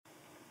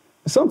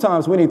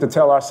Sometimes we need to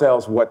tell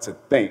ourselves what to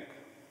think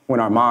when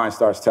our mind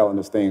starts telling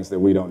us things that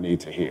we don't need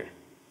to hear.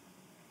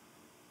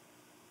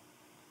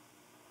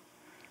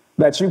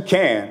 That you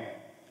can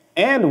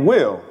and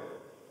will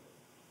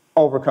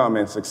overcome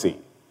and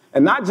succeed.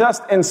 And not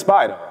just in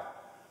spite of,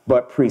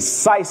 but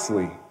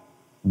precisely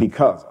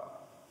because of.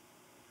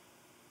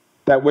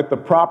 That with the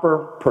proper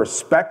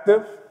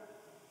perspective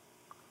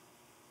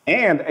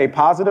and a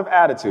positive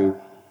attitude,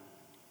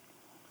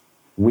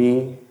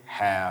 we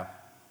have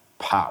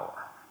power.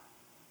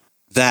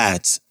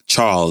 That's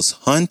Charles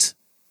Hunt,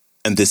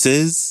 and this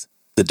is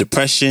the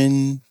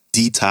Depression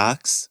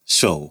Detox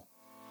Show.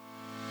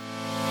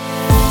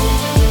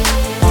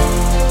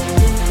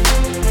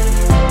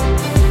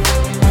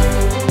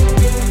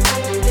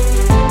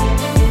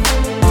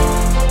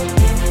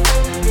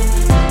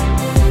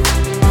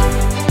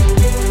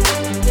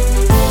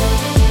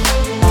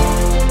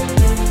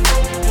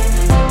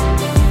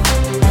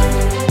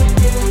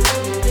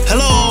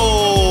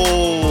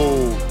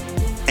 Hello,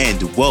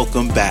 and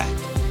welcome back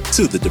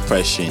to the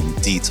Depression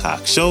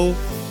Detox Show,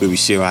 where we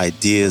share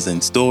ideas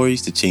and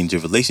stories to change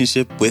your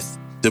relationship with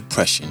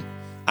depression.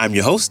 I'm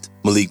your host,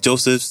 Malik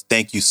Josephs.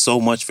 Thank you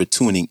so much for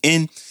tuning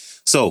in.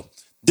 So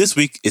this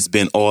week, it's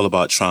been all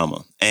about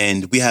trauma,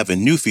 and we have a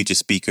new featured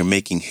speaker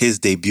making his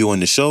debut on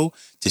the show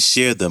to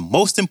share the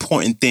most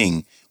important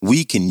thing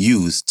we can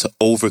use to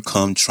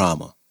overcome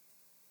trauma.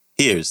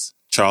 Here's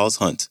Charles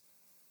Hunt.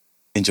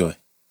 Enjoy.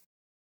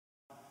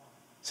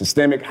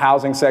 Systemic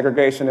housing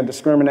segregation and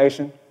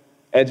discrimination,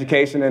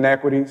 education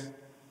inequities,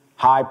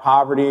 high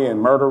poverty and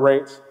murder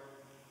rates,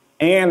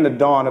 and the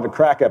dawn of the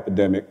crack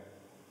epidemic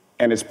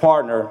and its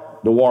partner,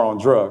 the war on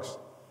drugs,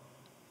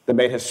 that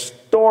made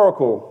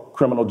historical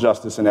criminal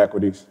justice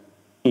inequities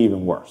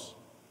even worse.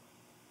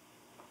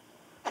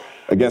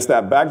 Against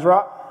that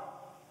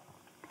backdrop,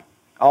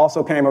 I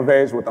also came of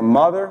age with a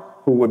mother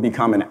who would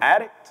become an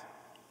addict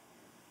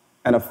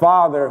and a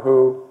father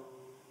who,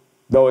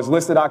 though his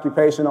listed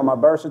occupation on my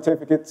birth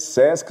certificate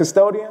says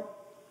custodian,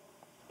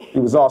 he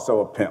was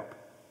also a pimp.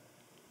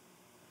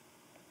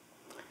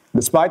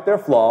 Despite their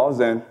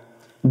flaws and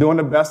doing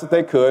the best that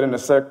they could in a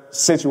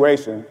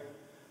situation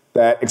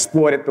that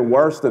exploited the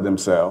worst of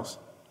themselves,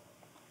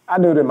 I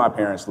knew that my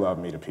parents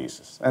loved me to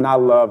pieces, and I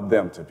loved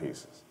them to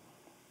pieces.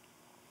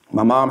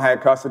 My mom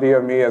had custody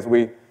of me as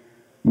we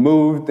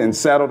moved and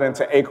settled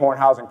into Acorn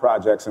housing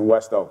projects in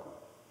West Oakland.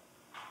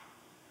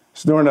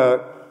 It's during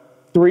a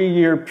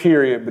 3-year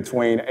period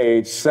between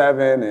age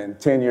 7 and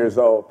 10 years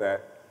old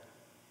that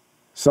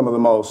some of the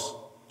most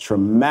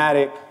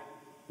traumatic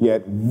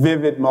yet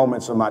vivid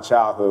moments of my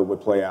childhood would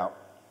play out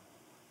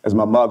as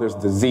my mother's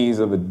disease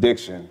of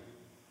addiction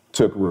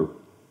took root.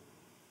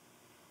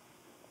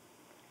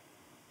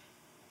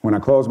 When I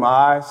close my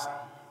eyes,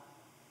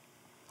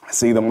 I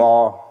see them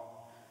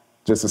all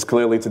just as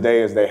clearly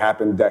today as they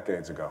happened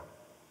decades ago.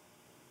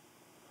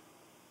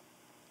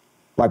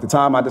 Like the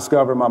time I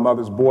discovered my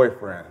mother's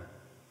boyfriend,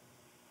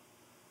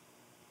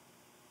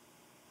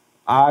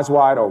 eyes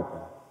wide open,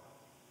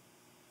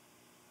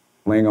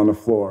 laying on the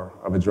floor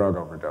of a drug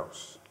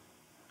overdose.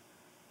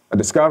 A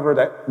discovery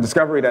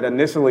that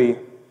initially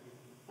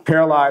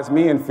paralyzed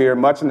me in fear,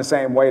 much in the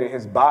same way that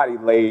his body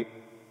lay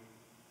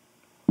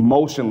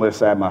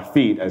motionless at my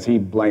feet as he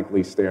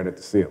blankly stared at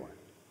the ceiling.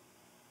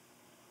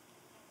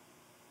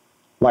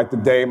 Like the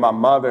day my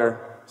mother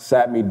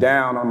sat me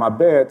down on my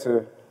bed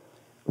to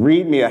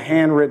read me a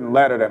handwritten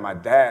letter that my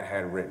dad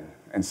had written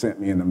and sent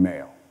me in the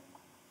mail.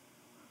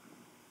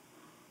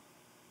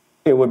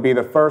 It would be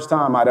the first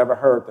time I'd ever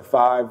heard the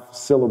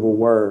 5-syllable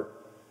word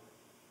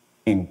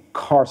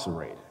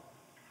incarcerated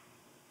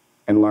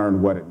and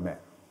learned what it meant.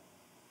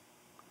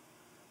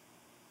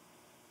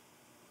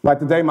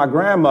 Like the day my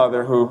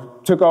grandmother, who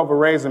took over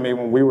raising me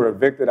when we were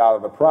evicted out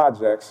of the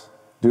projects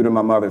due to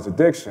my mother's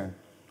addiction,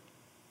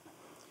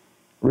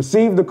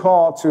 received a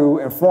call to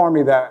inform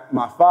me that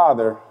my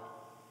father,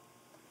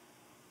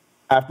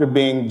 after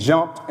being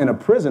jumped in a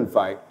prison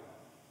fight,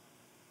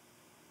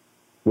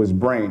 was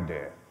brain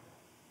dead.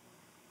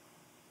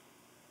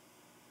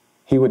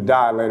 He would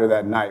die later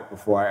that night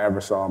before I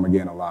ever saw him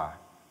again alive.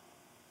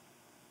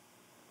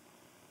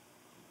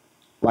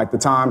 Like the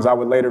times I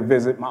would later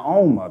visit my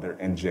own mother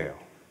in jail.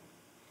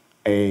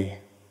 A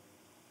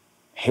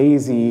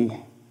hazy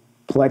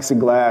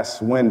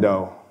plexiglass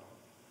window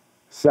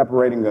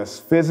separating us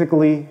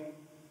physically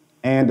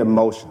and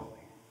emotionally,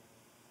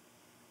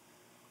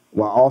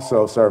 while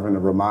also serving to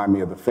remind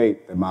me of the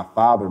fate that my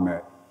father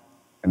met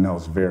in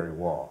those very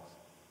walls.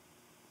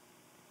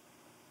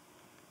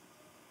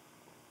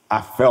 I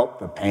felt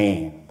the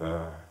pain,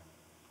 the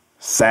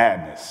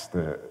sadness,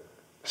 the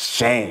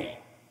shame,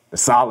 the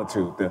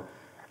solitude, the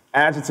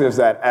adjectives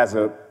that as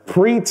a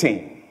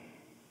preteen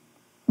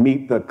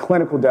meet the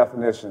clinical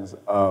definitions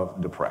of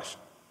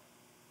depression.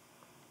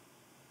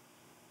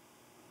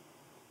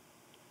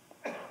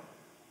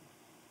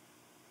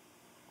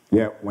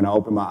 Yet when I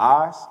opened my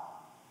eyes,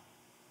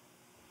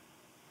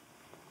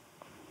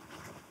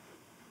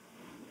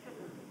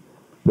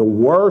 the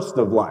worst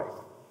of life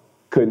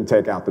couldn't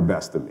take out the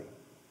best of me,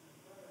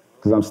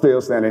 because I'm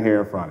still standing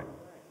here in front of you.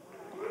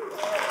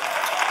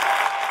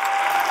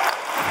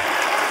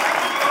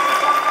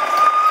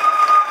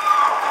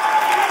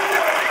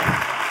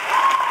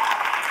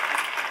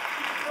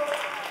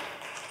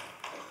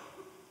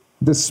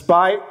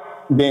 Despite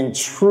being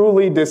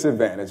truly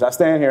disadvantaged, I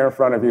stand here in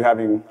front of you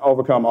having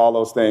overcome all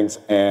those things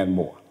and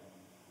more.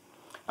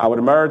 I would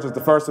emerge as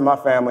the first in my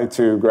family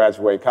to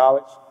graduate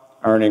college,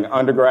 earning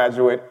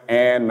undergraduate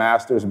and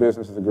master's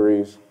business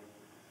degrees,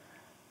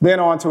 then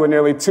on to a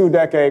nearly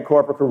 2-decade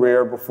corporate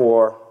career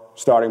before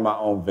starting my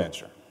own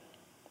venture.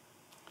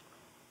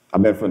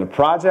 I've been from the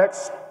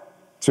projects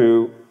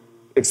to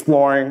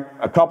exploring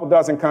a couple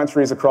dozen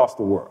countries across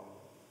the world.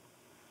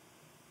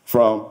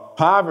 From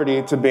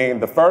poverty to being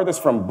the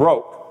furthest from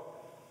broke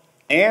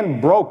and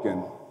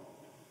broken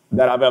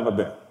that I've ever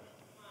been.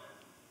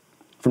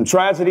 From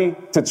tragedy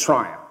to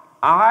triumph,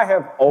 I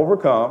have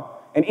overcome,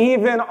 and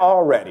even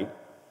already,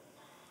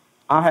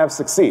 I have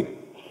succeeded.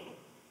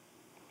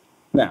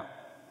 Now,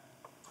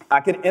 I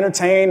could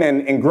entertain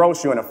and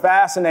engross you in a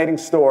fascinating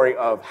story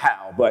of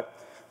how, but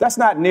that's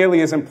not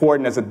nearly as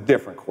important as a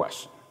different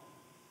question.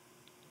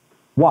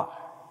 Why?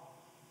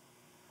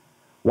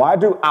 Why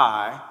do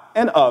I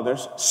and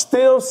others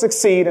still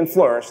succeed and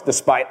flourish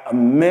despite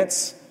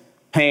immense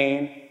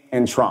pain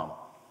and trauma?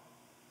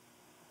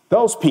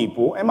 Those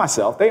people and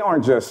myself, they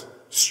aren't just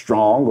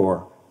strong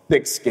or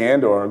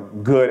thick-skinned or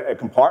good at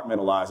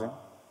compartmentalizing.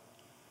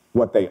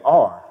 What they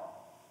are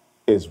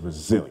is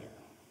resilient.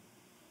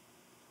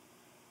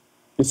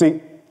 You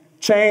see,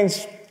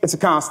 change, it's a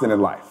constant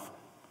in life.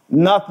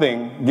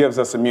 Nothing gives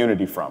us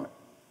immunity from it.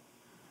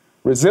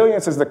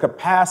 Resilience is the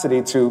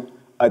capacity to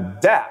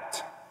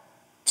adapt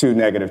to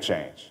negative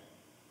change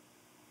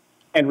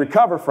and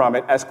recover from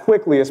it as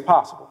quickly as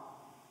possible.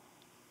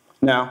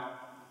 Now,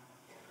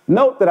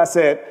 note that I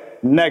said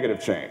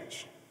negative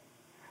change,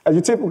 as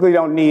you typically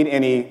don't need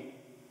any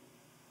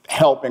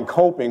help in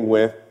coping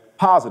with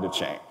positive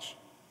change,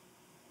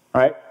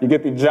 right? You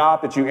get the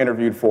job that you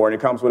interviewed for and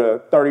it comes with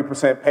a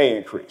 30% pay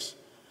increase.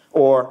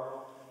 Or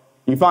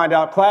you find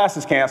out class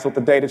is canceled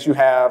the day that you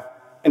have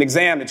an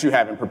exam that you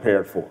haven't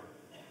prepared for.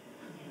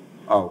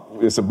 Oh,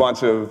 it's a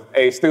bunch of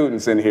A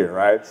students in here,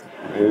 right?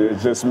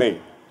 It's just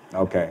me.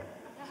 Okay.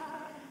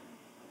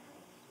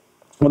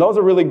 Well, those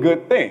are really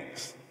good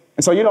things.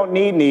 And so you don't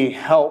need any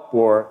help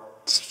or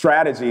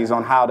strategies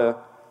on how to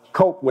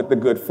cope with the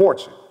good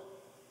fortune.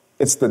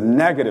 It's the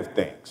negative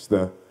things,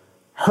 the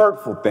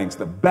hurtful things,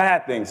 the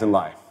bad things in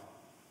life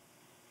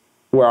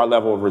where our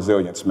level of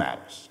resilience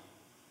matters.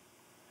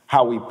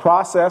 How we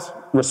process,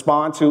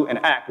 respond to, and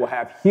act will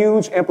have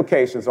huge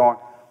implications on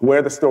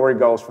where the story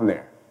goes from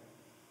there.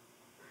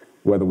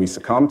 Whether we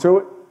succumb to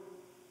it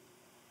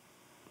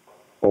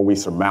or we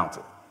surmount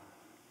it.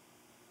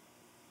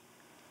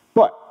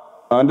 But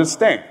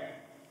understand,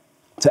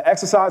 to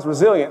exercise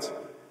resilience,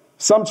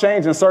 some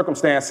change in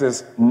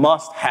circumstances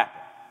must have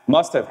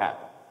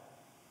happened.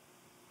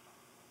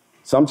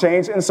 Some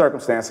change in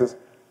circumstances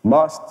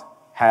must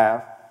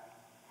have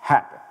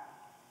happened.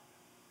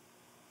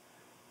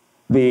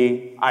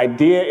 The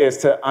idea is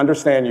to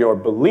understand your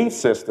belief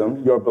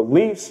system. Your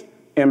beliefs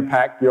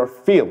impact your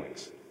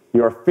feelings.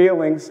 Your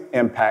feelings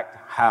impact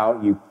how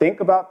you think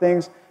about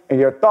things, and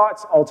your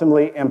thoughts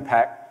ultimately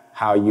impact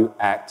how you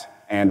act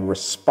and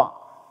respond.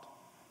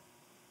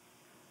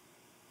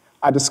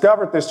 I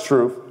discovered this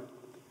truth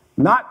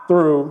not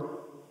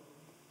through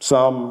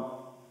some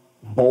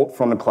bolt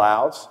from the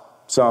clouds,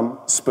 some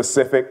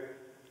specific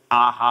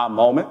aha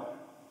moment,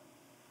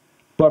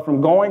 but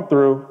from going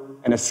through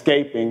and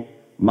escaping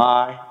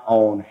my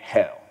own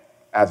hell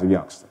as a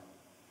youngster.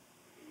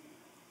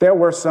 There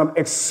were some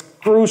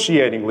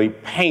excruciatingly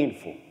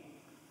painful,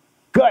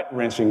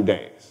 gut-wrenching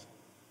days.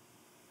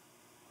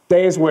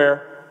 Days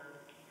where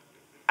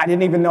I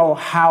didn't even know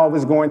how I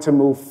was going to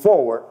move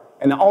forward,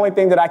 and the only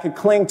thing that I could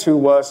cling to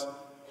was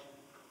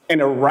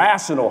an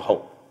irrational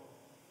hope.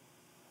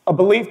 A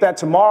belief that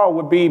tomorrow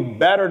would be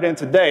better than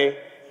today,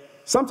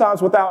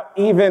 sometimes without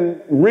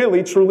even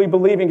really truly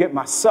believing it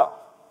myself.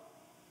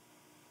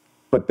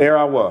 But there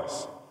I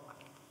was,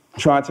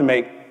 trying to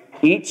make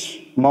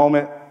each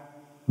moment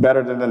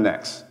better than the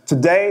next.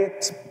 Today,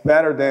 it's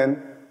better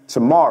than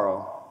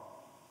tomorrow,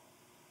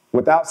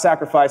 without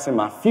sacrificing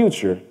my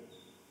future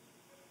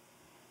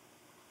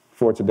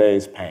for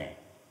today's pain.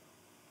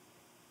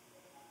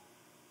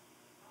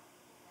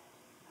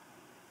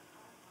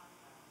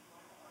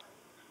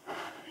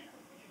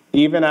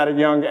 Even at a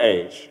young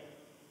age,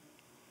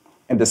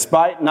 and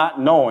despite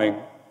not knowing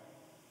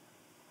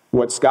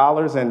what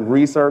scholars and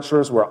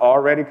researchers were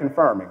already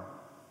confirming,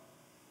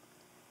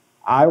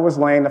 I was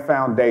laying the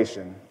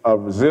foundation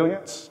of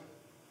resilience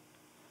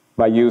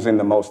by using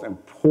the most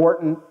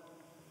important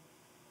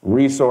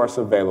resource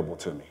available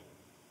to me,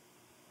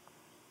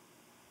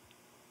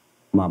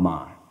 my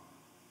mind.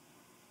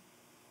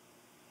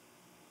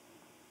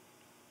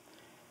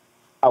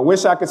 I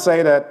wish I could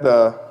say that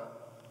the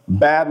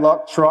bad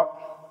luck truck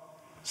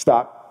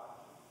stopped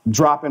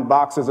dropping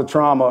boxes of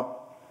trauma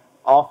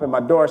off at my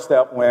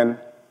doorstep when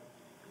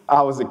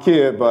I was a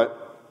kid,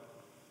 but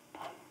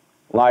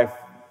life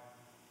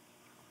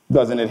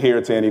doesn't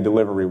adhere to any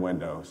delivery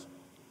windows.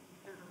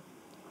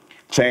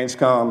 Change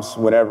comes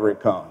whenever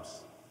it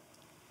comes,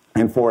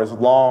 and for as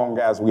long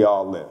as we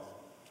all live.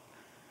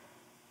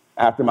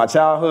 After my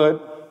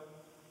childhood,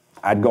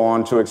 I'd go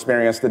on to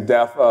experience the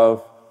death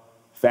of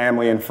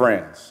family and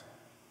friends,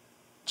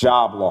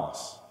 job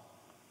loss,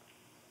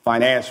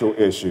 financial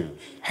issues,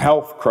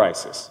 health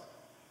crisis,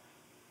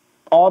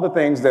 all the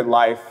things that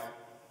life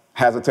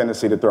has a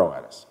tendency to throw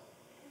at us.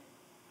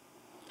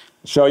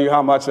 Show you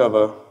how much of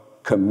a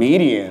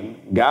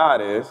comedian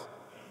God is.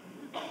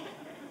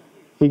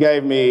 He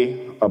gave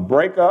me a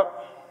breakup,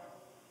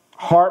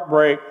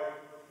 heartbreak,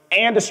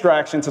 and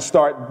distraction to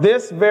start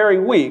this very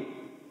week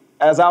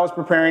as I was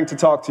preparing to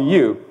talk to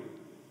you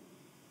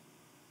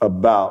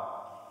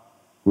about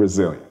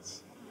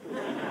resilience.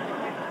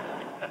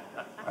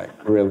 Like,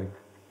 really?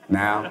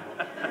 Now?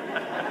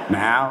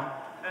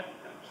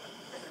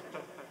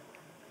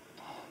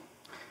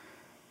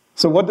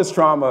 So what does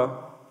trauma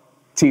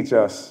teach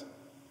us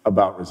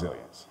about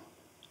resilience?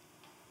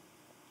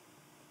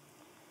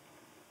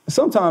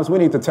 Sometimes we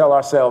need to tell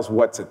ourselves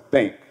what to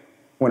think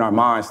when our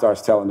mind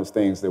starts telling us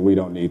things that we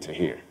don't need to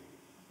hear.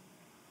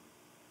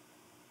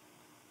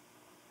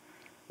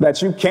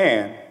 That you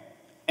can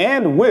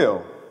and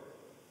will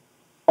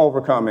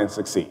overcome and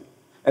succeed.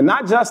 And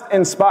not just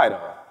in spite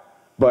of,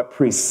 but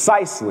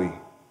precisely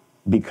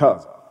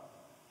because of.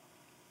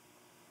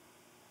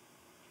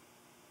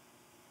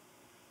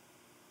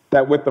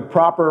 That with the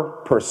proper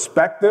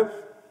perspective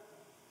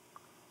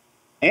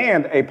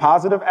and a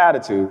positive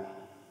attitude,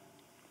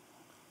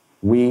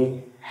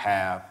 we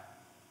have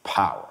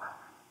power.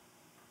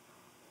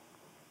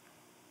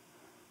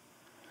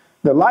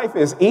 That life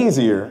is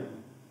easier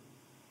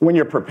when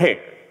you're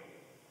prepared.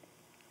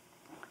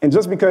 And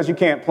just because you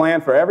can't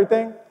plan for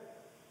everything,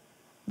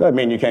 doesn't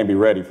mean you can't be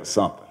ready for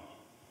something.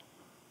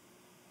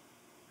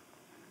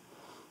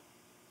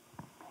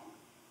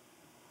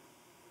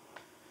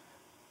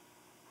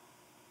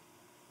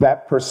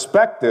 That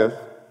perspective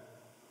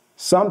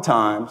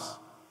sometimes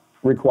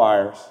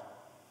requires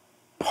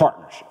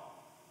partnership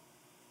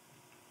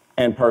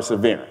and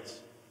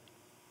perseverance.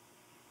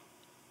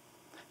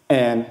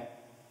 And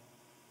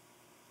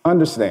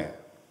understand,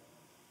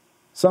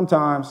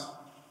 sometimes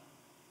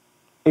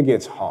it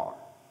gets hard,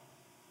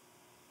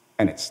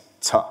 and it's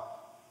tough,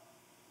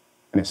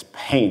 and it's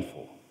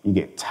painful. You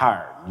get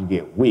tired, you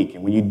get weak,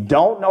 and when you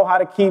don't know how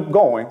to keep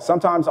going,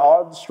 sometimes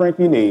all the strength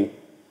you need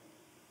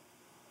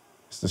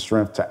is the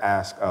strength to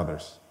ask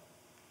others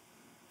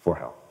for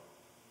help.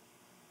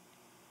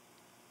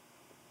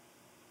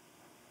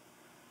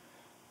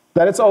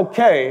 That it's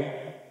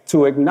okay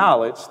to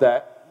acknowledge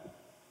that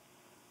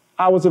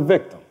I was a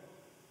victim,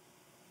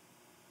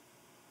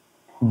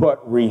 but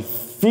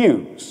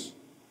refuse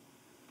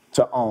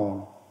to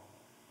own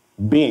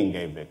being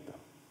a victim.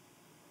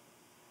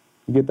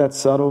 You get that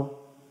subtle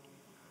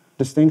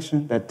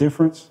distinction, that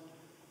difference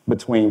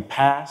between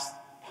past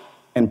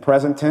and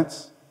present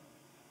tense?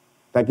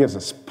 That gives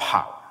us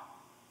power.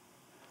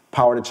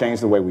 Power to change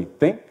the way we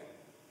think,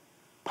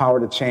 power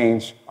to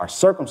change our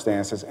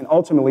circumstances, and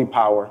ultimately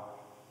power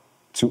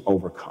to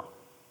overcome.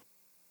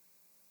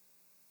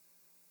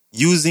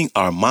 Using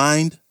our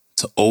mind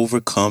to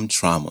overcome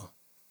trauma.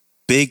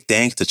 Big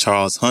thanks to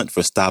Charles Hunt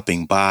for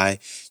stopping by.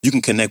 You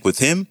can connect with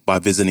him by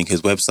visiting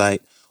his website,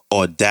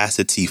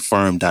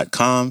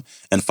 audacityfirm.com,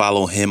 and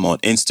follow him on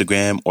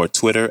Instagram or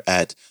Twitter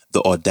at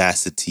The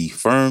Audacity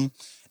Firm.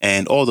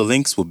 And all the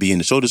links will be in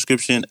the show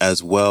description,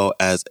 as well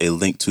as a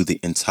link to the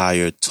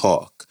entire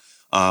talk.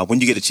 When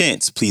you get a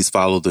chance, please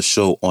follow the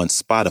show on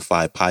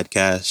Spotify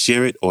podcast,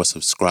 share it, or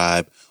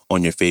subscribe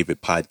on your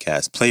favorite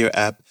podcast player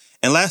app.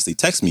 And lastly,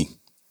 text me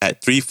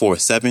at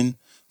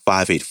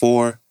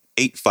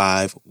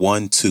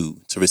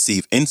 347-584-8512 to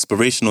receive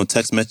inspirational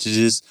text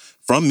messages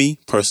from me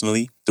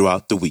personally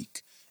throughout the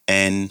week.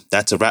 And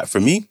that's a wrap for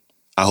me.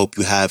 I hope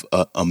you have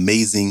an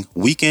amazing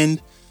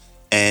weekend,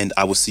 and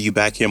I will see you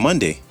back here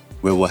Monday,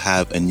 where we'll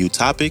have a new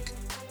topic,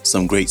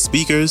 some great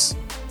speakers,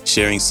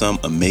 sharing some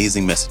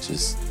amazing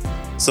messages.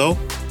 So,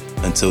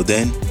 until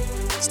then,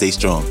 stay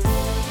strong.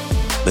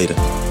 Later.